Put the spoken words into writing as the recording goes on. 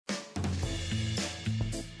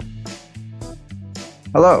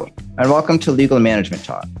Hello, and welcome to Legal Management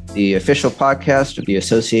Talk, the official podcast of the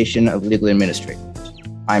Association of Legal Administrators.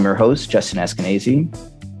 I'm your host, Justin Eskenazi.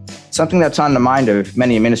 Something that's on the mind of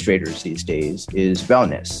many administrators these days is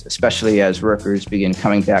wellness, especially as workers begin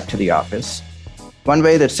coming back to the office. One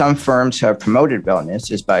way that some firms have promoted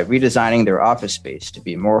wellness is by redesigning their office space to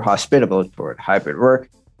be more hospitable toward hybrid work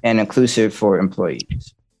and inclusive for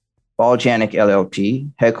employees. Ball-Janik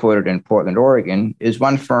LLP, headquartered in Portland, Oregon, is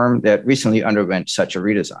one firm that recently underwent such a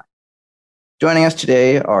redesign. Joining us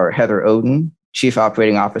today are Heather Oden, Chief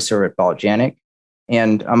Operating Officer at Ball-Janik,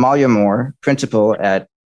 and Amalia Mohr, Principal at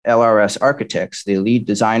LRS Architects, the lead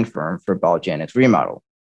design firm for Ball-Janik's remodel.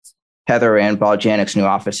 Heather and Ball-Janik's new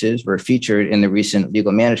offices were featured in the recent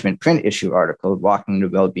Legal Management print issue article, Walking the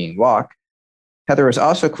Wellbeing Walk. Heather was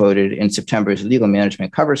also quoted in September's Legal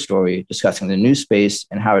Management cover story discussing the new space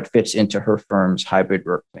and how it fits into her firm's hybrid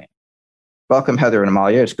work plan. Welcome, Heather and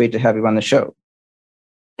Amalia. It's great to have you on the show.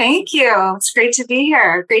 Thank you. It's great to be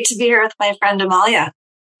here. Great to be here with my friend Amalia.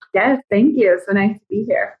 Yes, thank you. So nice to be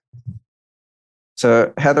here.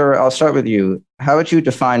 So, Heather, I'll start with you. How would you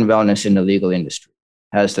define wellness in the legal industry?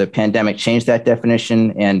 Has the pandemic changed that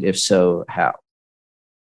definition? And if so, how?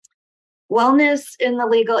 Wellness in the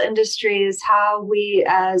legal industry is how we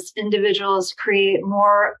as individuals create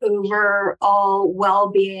more overall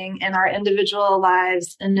well-being in our individual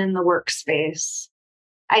lives and in the workspace.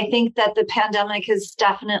 I think that the pandemic has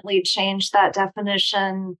definitely changed that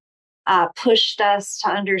definition, pushed us to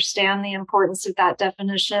understand the importance of that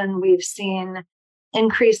definition. We've seen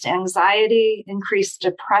increased anxiety, increased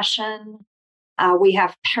depression. We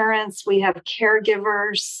have parents, we have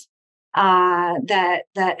caregivers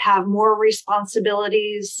that have more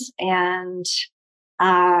responsibilities, and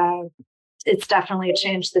it's definitely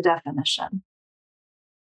changed the definition.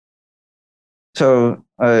 So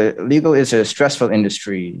legal is a stressful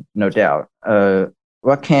industry, no doubt.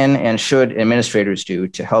 What can and should administrators do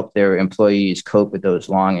to help their employees cope with those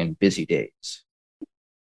long and busy days?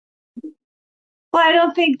 Well, I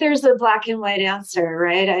don't think there's a black and white answer,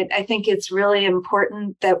 right? I think it's really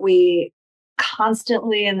important that we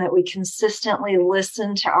constantly and that we consistently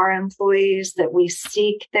listen to our employees, that we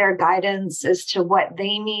seek their guidance as to what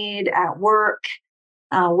they need at work,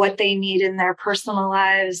 what they need in their personal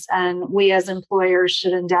lives. And we as employers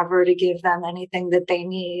should endeavor to give them anything that they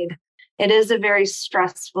need. It is a very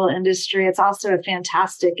stressful industry. It's also a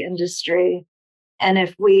fantastic industry. And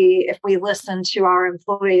if we listen to our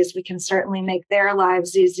employees, we can certainly make their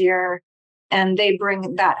lives easier. And they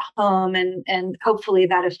bring that home, and hopefully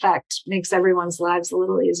that effect makes everyone's lives a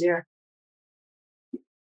little easier.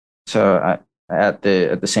 So at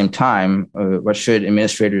the same time, what should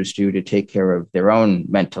administrators do to take care of their own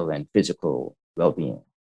mental and physical well-being?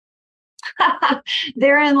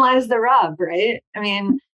 Therein lies the rub, right? I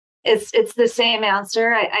mean, it's the same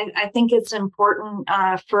answer. I think it's important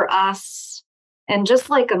for us, and just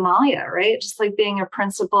like Amalia, right? Just like being a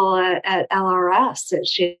principal at LRS,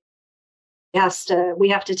 that we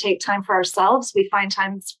have to take time for ourselves. We find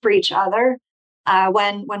time for each other.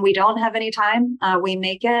 When we don't have any time, we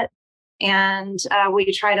make it. And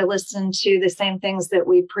we try to listen to the same things that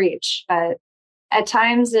we preach. But at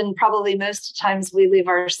times, and probably most times, we leave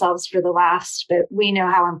ourselves for the last, but we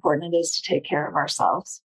know how important it is to take care of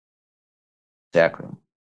ourselves. Exactly.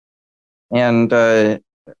 And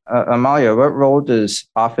Amalia, what role does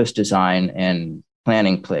office design and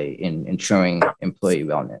planning play in ensuring employee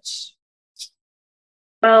wellness?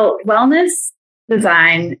 Well, wellness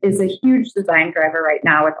design is a huge design driver right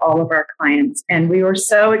now with all of our clients. And we were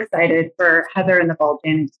so excited for Heather and the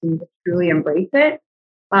Ball-Janik team to truly embrace it.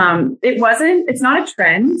 It's not a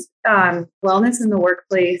trend. Wellness in the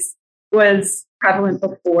workplace was prevalent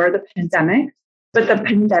before the pandemic, but the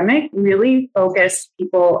pandemic really focused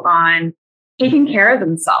people on taking care of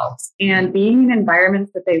themselves and being in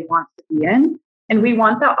environments that they want to be in. And we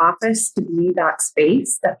want the office to be that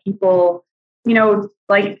space that people,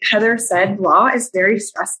 like Heather said, law is very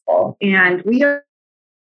stressful, and we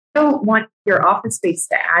don't want your office space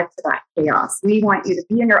to add to that chaos. We want you to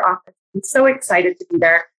be in your office. I'm so excited to be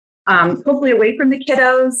there, hopefully away from the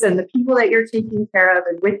kiddos and the people that you're taking care of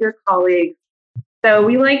and with your colleagues. So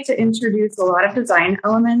we like to introduce a lot of design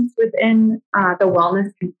elements within the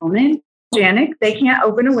wellness component. Janik, they can't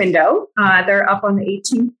open a window. They're up on the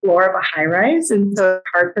 18th floor of a high rise, and so it's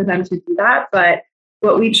hard for them to do that. But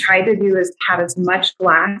what we try to do is have as much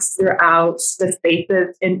glass throughout the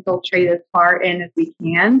spaces, infiltrate as far in as we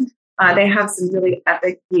can. They have some really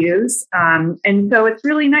epic views. And so it's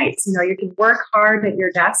really nice. You can work hard at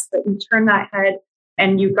your desk, but you turn that head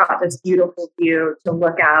and you've got this beautiful view to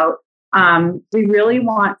look out. We really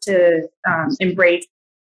want to embrace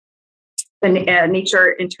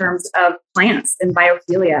nature in terms of plants and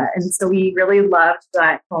biophilia. And so we really loved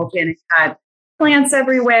that Volcanic had plants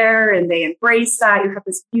everywhere and they embraced that. You have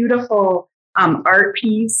this beautiful art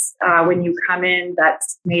piece when you come in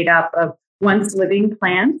that's made up of once living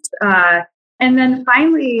plants. And then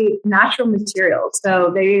finally, natural materials.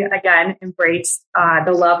 So they, again, embrace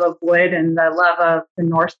the love of wood and the love of the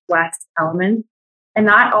Northwest elements. And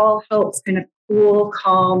that all helps kind of cool,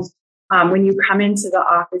 calm. When you come into the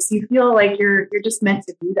office, you feel like you're just meant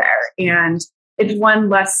to be there. And it's one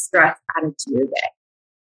less stress added to your day.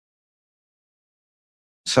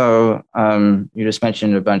 So you just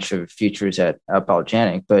mentioned a bunch of features at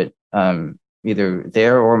Balgenic, but either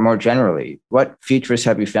there or more generally, what features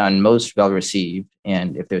have you found most well received,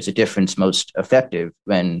 and if there's a difference, most effective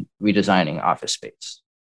when redesigning office space?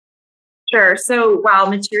 Sure. So while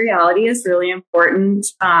materiality is really important,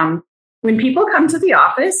 when people come to the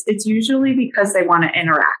office, it's usually because they want to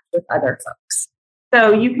interact with other folks.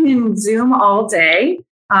 So you can Zoom all day.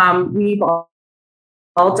 We've all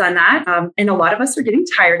done that. And a lot of us are getting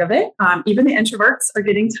tired of it. Even the introverts are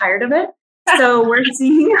getting tired of it. So we're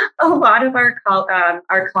seeing a lot of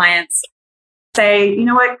our clients say, you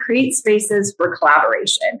know what, create spaces for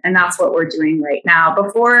collaboration. And that's what we're doing right now.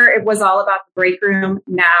 Before it was all about the break room.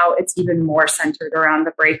 Now it's even more centered around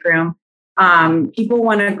the break room. People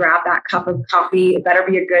want to grab that cup of coffee. It better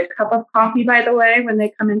be a good cup of coffee, by the way, when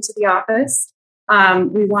they come into the office.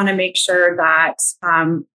 We want to make sure that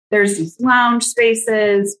there's these lounge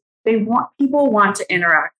spaces. People want to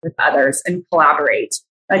interact with others and collaborate.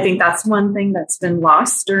 I think that's one thing that's been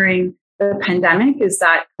lost during the pandemic is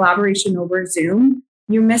that collaboration over Zoom.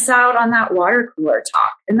 You miss out on that water cooler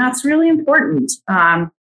talk, and that's really important.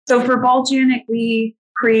 So for Volcanic, we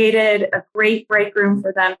created a great break room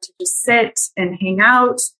for them to just sit and hang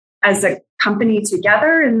out as a company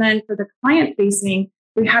together. And then for the client facing,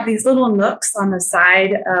 we have these little nooks on the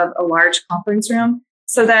side of a large conference room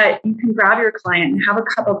so that you can grab your client and have a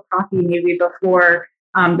cup of coffee maybe before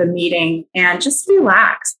the meeting and just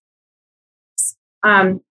relax.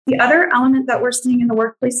 The other element that we're seeing in the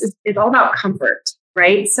workplace is all about comfort,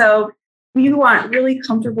 right? So we want really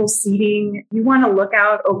comfortable seating. You want to look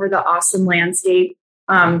out over the awesome landscape.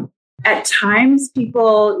 At times,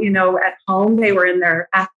 people, at home, they were in their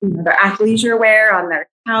athleisure wear on their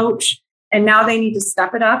couch, and now they need to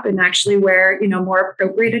step it up and actually wear, more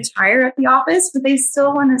appropriate attire at the office, but they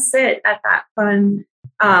still want to sit at that fun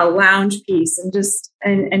lounge piece and just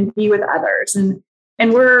and be with others.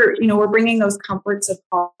 And we're bringing those comforts of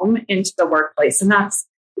home into the workplace, and I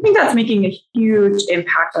think that's making a huge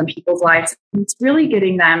impact on people's lives. It's really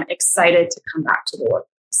getting them excited to come back to the workplace.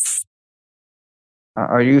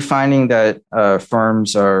 Are you finding that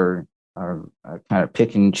firms are kind of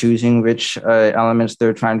pick and choosing which elements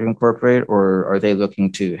they're trying to incorporate, or are they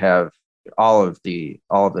looking to have all of the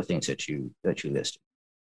things that you listed?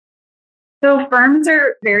 So firms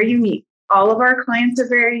are very unique. All of our clients are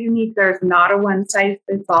very unique. There's not a one size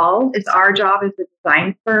fits all. It's our job as a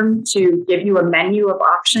design firm to give you a menu of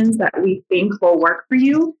options that we think will work for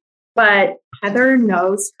you. But Heather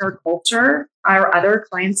knows her culture. Our other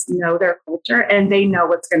clients know their culture, and they know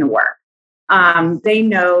what's going to work. They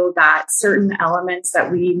know that certain elements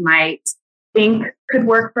that we might think could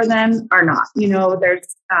work for them are not.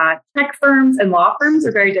 There's tech firms and law firms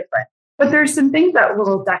are very different. But there's some things that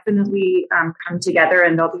will definitely come together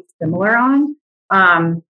and they'll be similar on.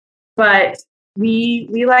 But we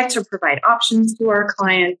like to provide options to our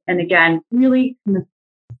clients. And again, really kind of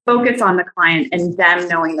focus on the client and them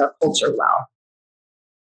knowing their culture well.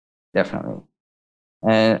 Definitely.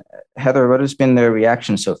 And Heather, what has been the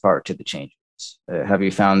reaction so far to the changes? Have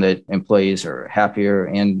you found that employees are happier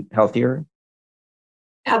and healthier?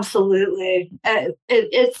 Absolutely.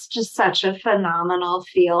 It's just such a phenomenal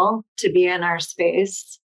feel to be in our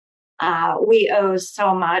space. We owe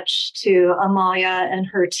so much to Amalia and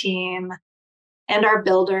her team and our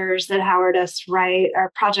builders that hired us right,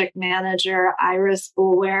 our project manager, Iris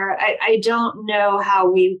Bulware. I don't know how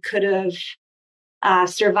we could have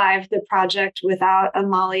survived the project without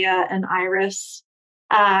Amalia and Iris.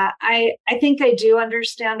 I think I do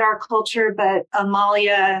understand our culture, but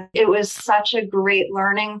Amalia, it was such a great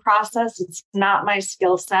learning process. It's not my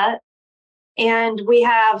skill set. And we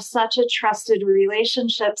have such a trusted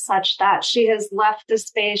relationship such that she has left the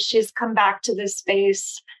space. She's come back to this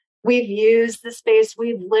space. We've used the space.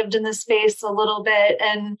 We've lived in the space a little bit.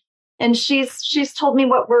 And she's told me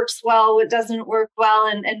what works well, what doesn't work well.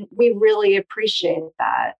 And we really appreciate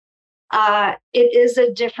that. It is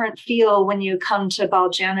a different feel when you come to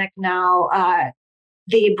Balgenic now.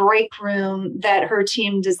 The break room that her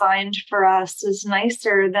team designed for us is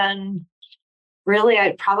nicer than really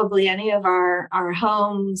at probably any of our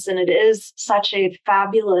homes. And it is such a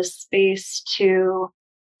fabulous space to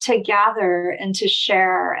gather and to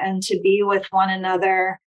share and to be with one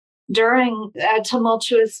another during a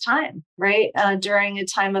tumultuous time, right? During a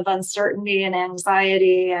time of uncertainty and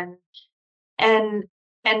anxiety. And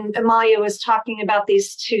Amalia was talking about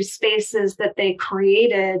these two spaces that they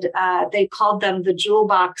created. They called them the jewel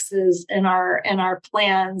boxes in our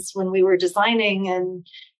plans when we were designing. And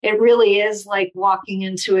it really is like walking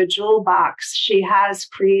into a jewel box. She has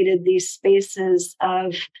created these spaces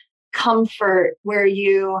of comfort where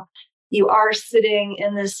you are sitting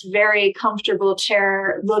in this very comfortable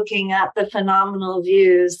chair looking at the phenomenal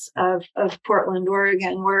views of Portland,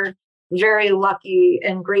 Oregon. We're very lucky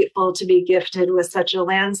and grateful to be gifted with such a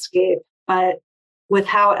landscape, but with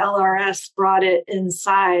how LRS brought it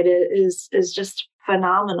inside, it is just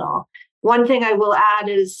phenomenal. One thing I will add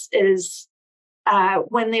is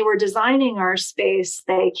when they were designing our space,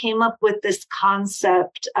 they came up with this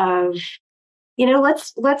concept of,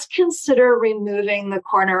 let's consider removing the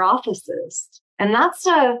corner offices, and that's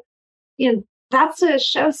a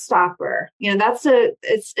showstopper.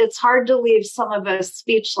 It's hard to leave some of us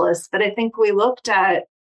speechless, but I think we looked at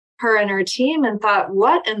her and her team and thought,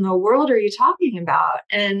 what in the world are you talking about?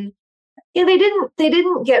 And they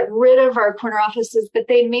didn't get rid of our corner offices, but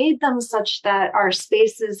they made them such that our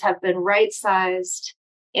spaces have been right sized.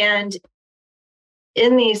 And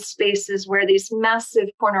in these spaces where these massive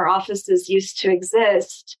corner offices used to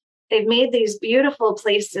exist, they've made these beautiful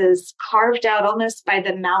places carved out almost by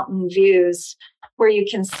the mountain views where you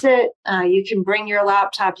can sit, you can bring your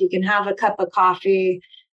laptop, you can have a cup of coffee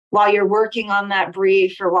while you're working on that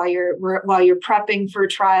brief, or while you're prepping for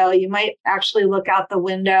trial. You might actually look out the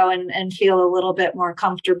window and feel a little bit more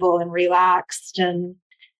comfortable and relaxed. And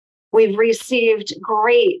we've received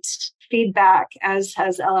great feedback, as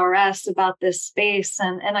has LRS, about this space.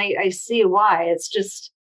 And I see why.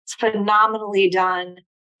 It's phenomenally done.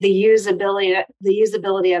 The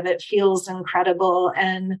usability of it feels incredible.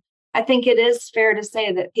 And I think it is fair to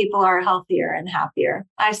say that people are healthier and happier.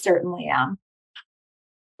 I certainly am.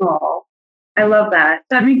 Oh, I love that.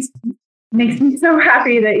 That makes me so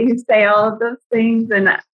happy that you say all of those things. And,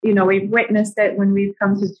 we've witnessed it when we've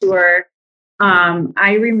come to tour.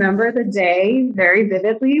 I remember the day very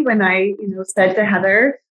vividly when I, said to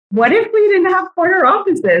Heather, what if we didn't have corner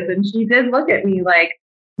offices? And she did look at me like,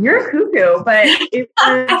 you're cuckoo. But it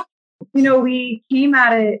was, we came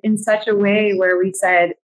at it in such a way where we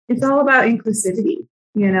said, it's all about inclusivity.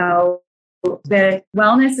 The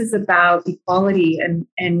wellness is about equality and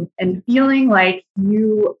feeling like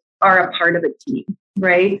you are a part of a team,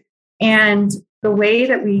 right? And the way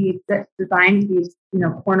that we designed these,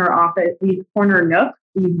 corner office, these corner nooks,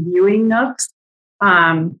 these viewing nooks,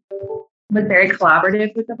 was very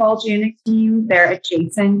collaborative with the Volcanic team. They're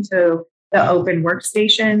adjacent to the open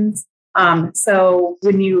workstations. So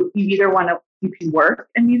when you either you can work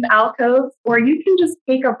in these alcoves, or you can just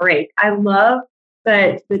take a break. I love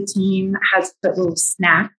that the team has put little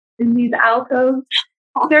snacks in these alcoves.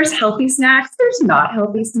 There's healthy snacks. There's not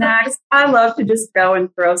healthy snacks. I love to just go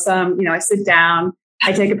and throw some, I sit down,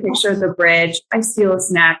 I take a picture of the bridge, I steal a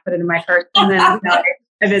snack, put it in my purse, and then I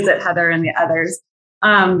visit Heather and the others.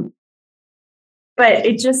 But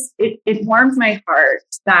it warms my heart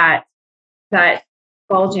that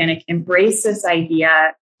Volcanic embraced this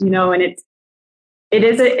idea, and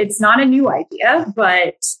it's not a new idea,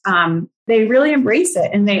 but they really embraced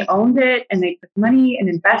it, and they owned it, and they put money and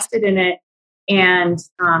invested in it. And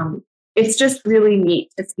it's just really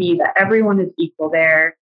neat to see that everyone is equal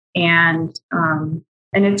there. And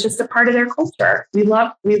it's just a part of their culture. We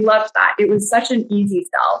love that. It was such an easy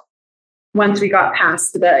sell once we got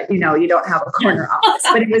past the, you don't have a corner office,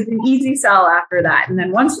 but it was an easy sell after that. And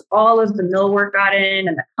then once all of the millwork got in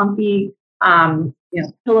and the comfy, pillow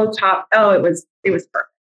top, it was perfect.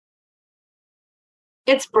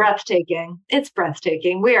 It's breathtaking. It's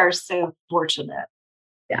breathtaking. We are so fortunate.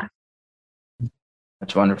 Yeah.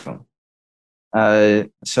 That's wonderful.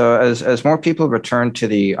 So as more people return to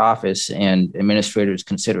the office and administrators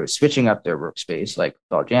consider switching up their workspace like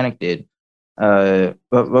Volcanic did, what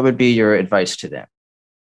would be your advice to them?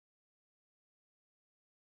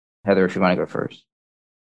 Heather, if you want to go first.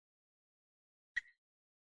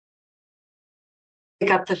 Pick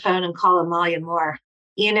up the phone and call Amalia Mohr,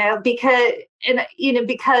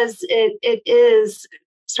 because it is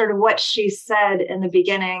sort of what she said in the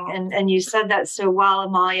beginning. And you said that so well,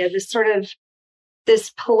 Amalia,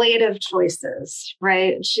 this plate of choices,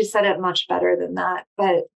 right? She said it much better than that,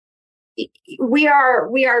 but we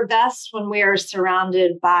are best when we are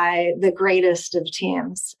surrounded by the greatest of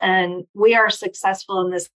teams, and we are successful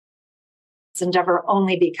in this endeavor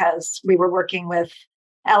only because we were working with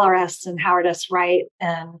LRS and Howard S. Wright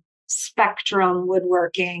and Spectrum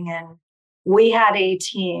Woodworking, and we had a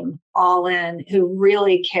team all in who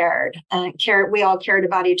really cared. We all cared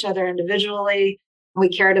about each other individually. We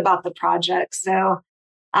cared about the project. So,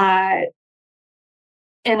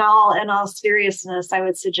 in all seriousness, I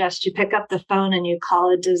would suggest you pick up the phone and you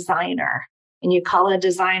call a designer. And you call a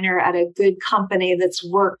designer at a good company that's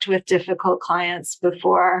worked with difficult clients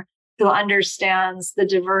before, who understands the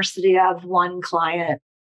diversity of one client,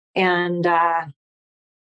 and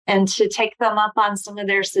to take them up on some of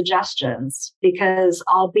their suggestions, because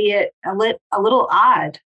albeit a little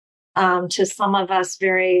odd to some of us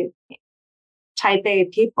very type A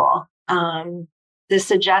people, the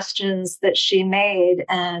suggestions that she made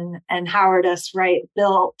and Howard S. Wright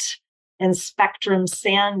built and Spectrum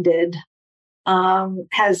sanded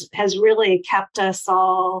has really kept us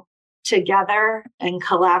all together and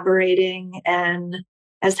collaborating and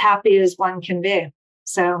as happy as one can be.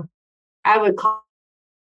 So I would call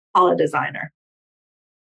a designer.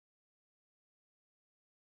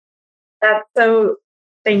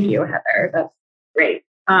 Thank you, Heather. That's great.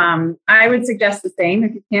 I would suggest the same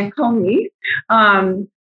if you can't call me.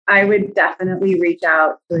 I would definitely reach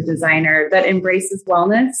out to a designer that embraces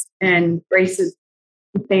wellness and embraces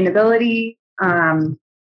sustainability.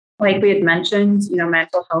 Like we had mentioned,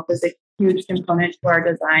 mental health is a huge component to our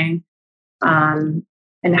design, and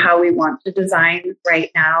how we want to design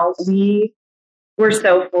right now. We're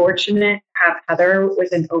so fortunate to have Heather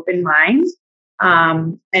with an open mind,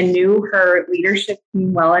 and knew her leadership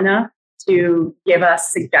team well enough to give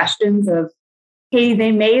us suggestions of, hey,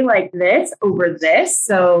 they may like this over this,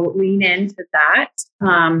 so lean into that.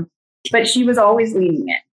 But she was always leaning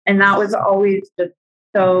in, and that was always just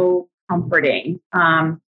so comforting.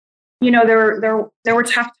 There were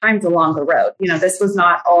tough times along the road. This was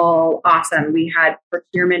not all awesome. We had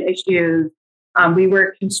procurement issues. We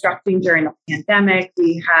were constructing during the pandemic.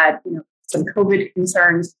 We had, some COVID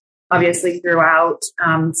concerns, obviously, throughout.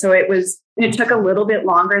 So it took a little bit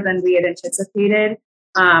longer than we had anticipated.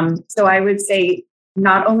 So I would say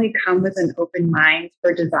not only come with an open mind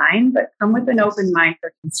for design, but come with an open mind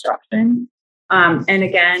for construction. And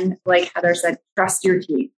again, like Heather said, trust your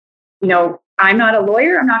team. I'm not a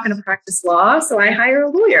lawyer. I'm not going to practice law. So I hire a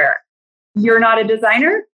lawyer. You're not a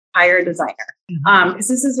designer. Hire a designer. Because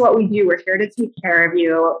this is what we do. We're here to take care of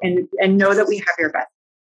you and know that we have your best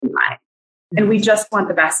in mind. And we just want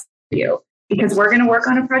the best for you, because we're going to work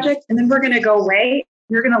on a project and then we're going to go away.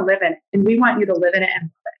 You're going to live in it, and we want you to live in it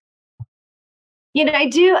and love it.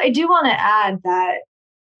 I do want to add that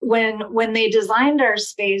when they designed our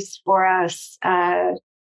space for us,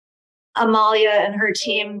 Amalia and her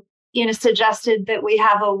team, suggested that we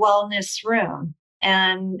have a wellness room.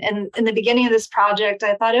 And in the beginning of this project,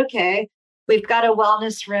 I thought, okay, we've got a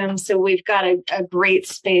wellness room, so we've got a great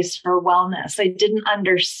space for wellness. I didn't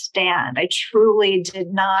understand. I truly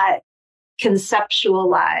did not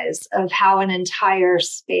conceptualize of how an entire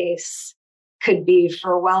space could be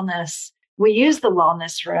for wellness. We use the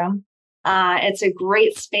wellness room. It's a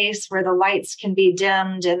great space where the lights can be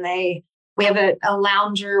dimmed, and we have a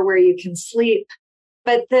lounger where you can sleep.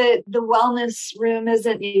 But the wellness room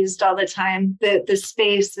isn't used all the time. The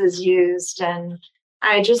space is used, and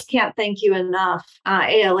I just can't thank you enough,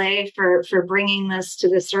 ALA, for bringing this to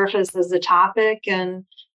the surface as a topic, and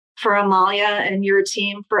for Amalia and your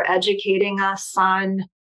team for educating us on,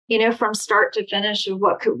 from start to finish of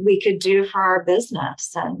what we could do for our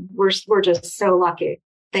business. And we're just so lucky.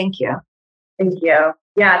 Thank you. Thank you.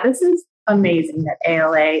 Yeah, this is amazing that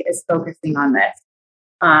ALA is focusing on this.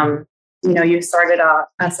 You started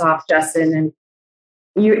us off, Justin, and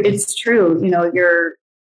it's true.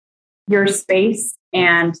 Your space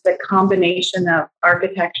and the combination of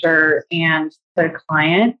architecture and the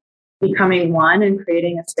client becoming one and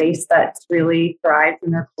creating a space that really thrives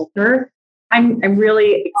in their culture. I'm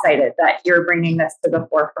really excited that you're bringing this to the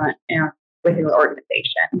forefront with your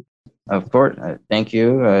organization. Of course. Thank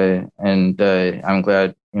you. And I'm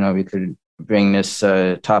glad, we could bring this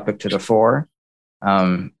topic to the fore.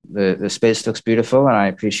 The space looks beautiful, and I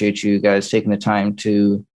appreciate you guys taking the time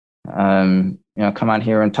to, come on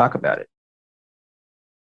here and talk about it.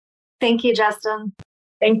 Thank you, Justin.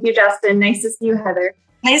 Thank you, Justin. Nice to see you, Heather.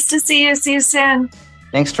 Nice to see you. See you soon.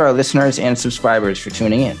 Thanks to our listeners and subscribers for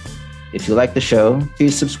tuning in. If you like the show,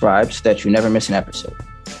 please subscribe so that you never miss an episode.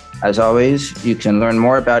 As always, you can learn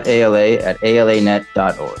more about ALA at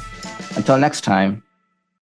alanet.org. Until next time,